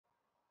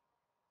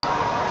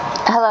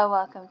Hello,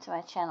 welcome to my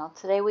channel.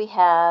 Today we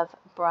have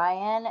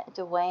Bryan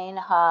DeWayne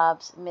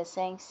Hobbs,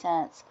 missing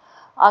since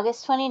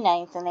August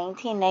 29th,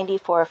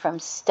 1994 from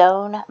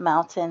Stone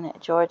Mountain,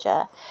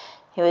 Georgia.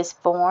 He was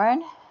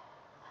born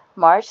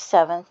March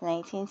 7th,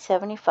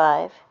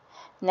 1975,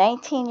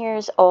 19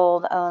 years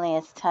old only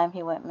at the time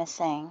he went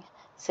missing.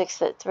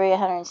 6'3",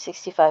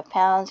 165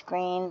 pounds,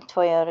 green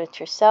Toyota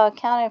Tercel,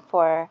 accounted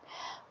for.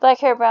 Black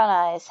hair, brown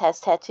eyes, has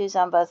tattoos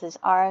on both his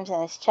arms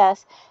and his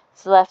chest.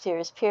 His left ear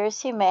is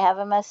pierced. He may have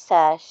a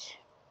mustache.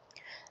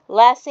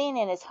 Last seen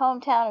in his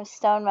hometown of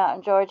Stone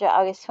Mountain, Georgia,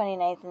 August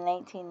 29th,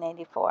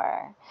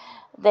 1994.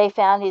 They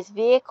found his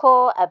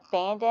vehicle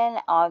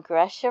abandoned on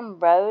Gresham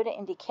Road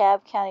in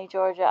DeKalb County,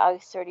 Georgia,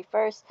 August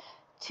 31st,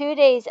 2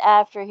 days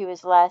after he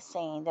was last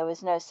seen. There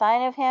was no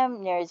sign of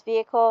him near his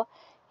vehicle.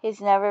 He's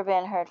never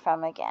been heard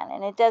from again.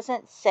 And it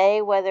doesn't say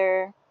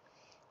whether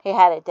he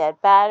had a dead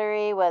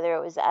battery, whether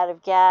it was out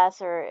of gas,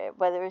 or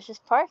whether it was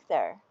just parked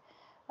there.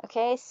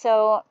 Okay,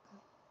 so,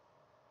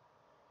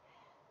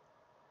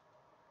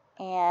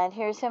 and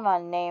here's him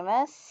on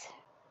NamUs.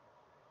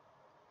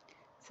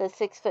 So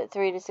 6'3"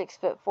 to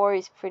 6'4",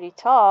 he's pretty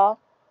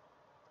tall.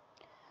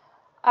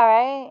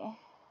 Alright.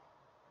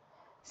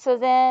 So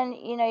then,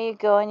 you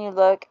go and you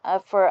look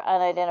for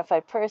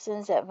unidentified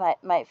persons that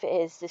might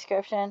fit his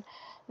description.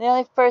 The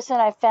only person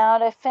I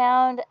found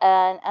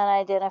an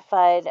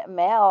unidentified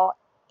male,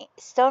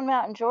 Stone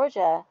Mountain,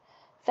 Georgia,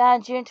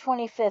 found June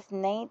 25th,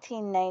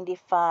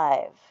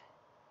 1995.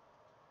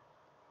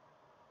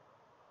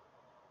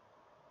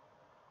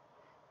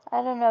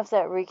 I don't know if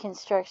that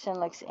reconstruction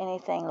looks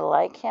anything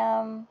like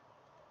him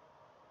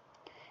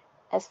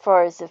as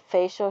far as the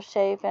facial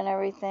shape and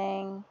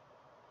everything.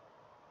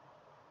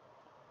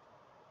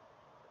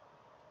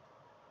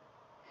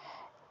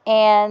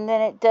 And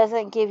then it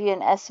doesn't give you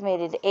an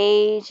estimated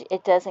age.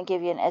 It doesn't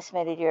give you an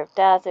estimated year of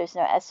death. There's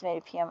no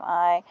estimated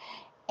PMI.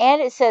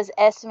 And it says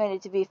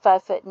estimated to be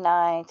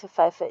 5'9" to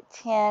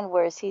 5'10",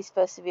 whereas he's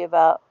supposed to be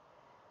about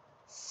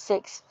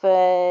 6'2",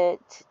 6'3",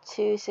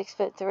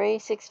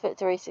 6'3",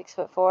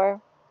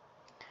 6'4".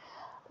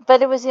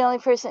 But it was the only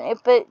person.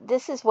 But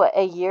this is what,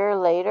 a year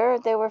later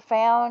they were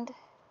found?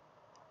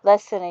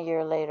 Less than a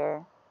year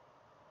later.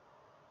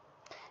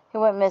 He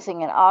went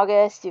missing in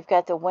August. You've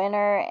got the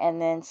winter, and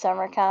then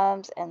summer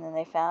comes, and then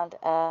they found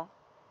the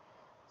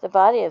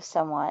body of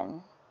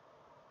someone.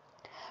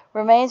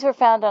 Remains were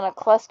found on a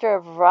cluster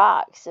of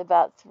rocks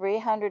about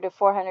 300 to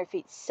 400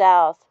 feet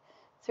south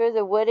through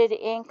the wooded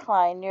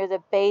incline near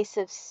the base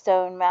of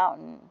Stone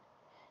Mountain.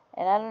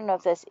 And I don't know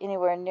if that's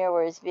anywhere near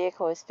where his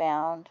vehicle was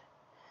found.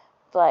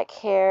 Black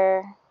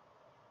hair.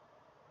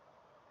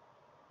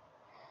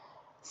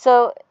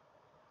 So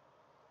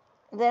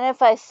then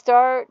if I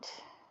start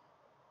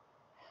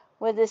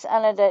with this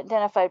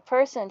unidentified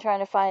person, trying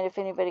to find if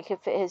anybody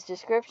could fit his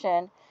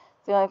description,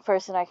 the only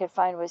person I could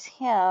find was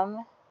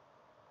him,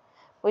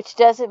 which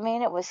doesn't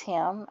mean it was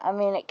him. I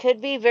mean, it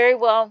could be very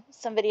well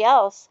somebody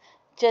else.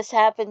 They just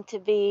happened to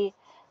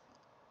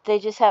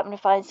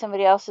find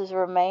somebody else's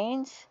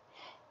remains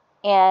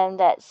in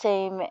that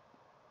same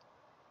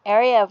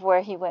area of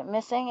where he went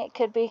missing. It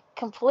could be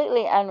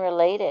completely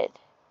unrelated.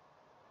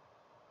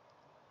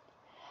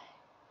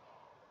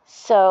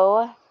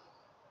 So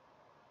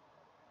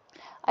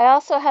I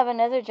also have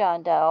another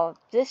John Doe.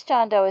 This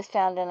John Doe is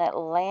found in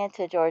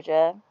Atlanta,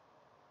 Georgia.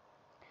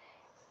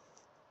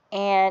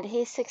 And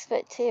he's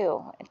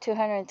 6'2",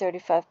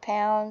 235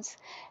 pounds.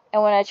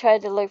 And when I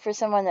tried to look for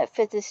someone that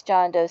fit this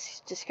John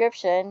Doe's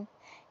description,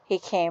 he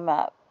came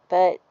up.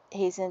 But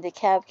he's in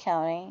DeKalb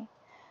County.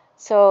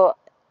 So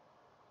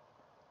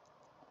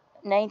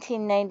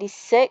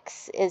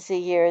 1996 is the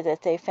year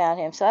that they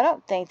found him. So I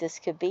don't think this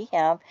could be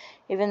him,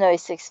 even though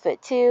he's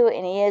 6'2",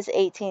 and he is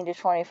 18 to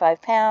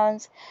 25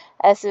 pounds.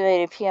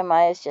 Estimated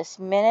PMI is just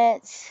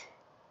minutes.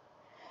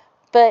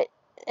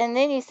 And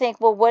then you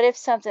think, well, what if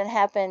something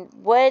happened?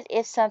 What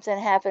if something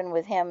happened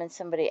with him and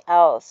somebody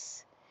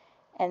else?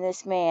 And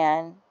this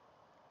man,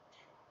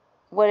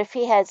 what if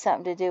he had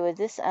something to do with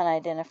this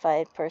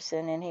unidentified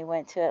person and he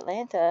went to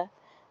Atlanta?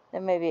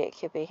 Then maybe it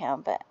could be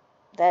him. But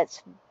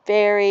that's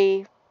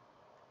way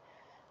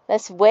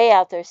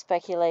out there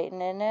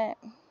speculating, isn't it?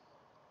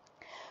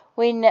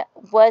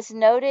 Was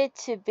noted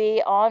to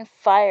be on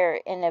fire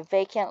in a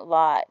vacant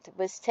lot.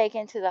 Was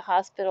taken to the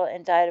hospital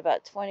and died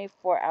about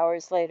 24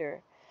 hours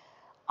later.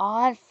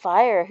 On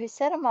fire? Who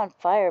set him on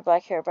fire?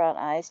 Black hair, brown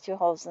eyes, 2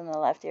 holes in the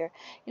left ear.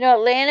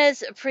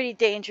 Atlanta's a pretty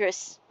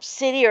dangerous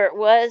city, or it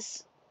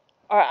was,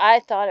 or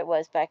I thought it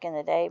was back in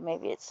the day.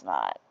 Maybe it's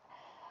not.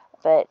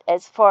 But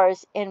as far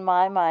as in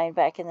my mind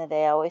back in the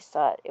day, I always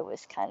thought it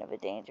was kind of a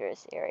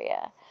dangerous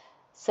area.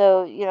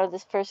 So,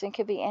 this person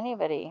could be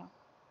anybody.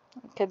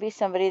 It could be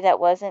somebody that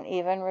wasn't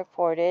even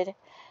reported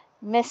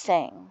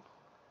missing.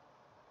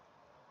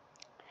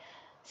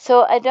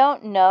 So I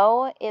don't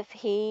know if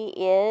he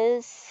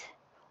is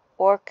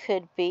or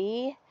could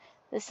be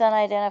this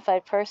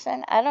unidentified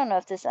person. I don't know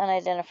if this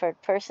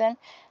unidentified person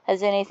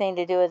has anything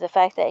to do with the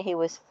fact that he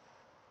was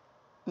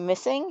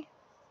missing.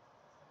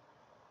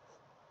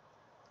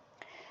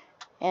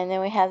 And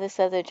then we have this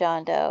other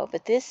John Doe.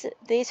 But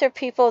these are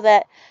people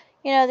that,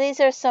 these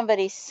are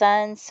somebody's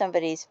son,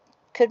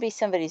 could be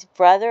somebody's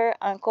brother,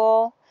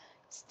 uncle.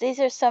 These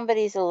are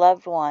somebody's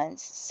loved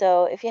ones.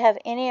 So if you have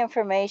any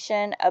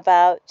information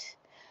about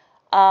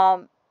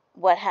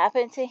what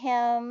happened to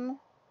him,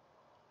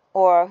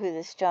 or who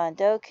this John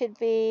Doe could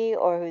be,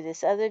 or who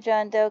this other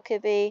John Doe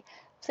could be,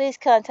 please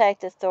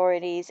contact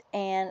authorities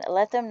and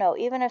let them know.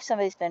 Even if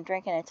somebody's been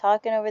drinking and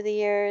talking over the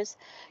years,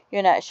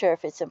 you're not sure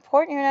if it's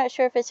important, you're not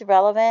sure if it's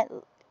relevant,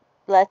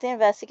 let the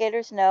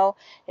investigators know.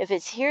 If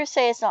it's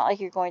hearsay, it's not like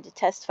you're going to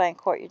testify in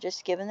court. You're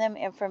just giving them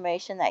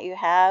information that you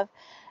have,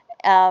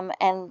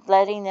 and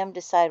letting them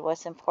decide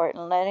what's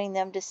important, letting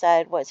them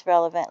decide what's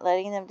relevant,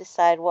 letting them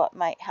decide what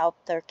might help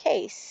their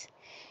case.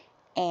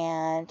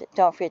 And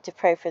don't forget to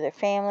pray for their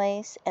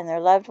families and their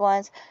loved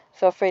ones.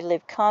 Feel free to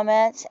leave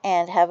comments,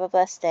 and have a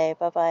blessed day.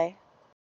 Bye-bye.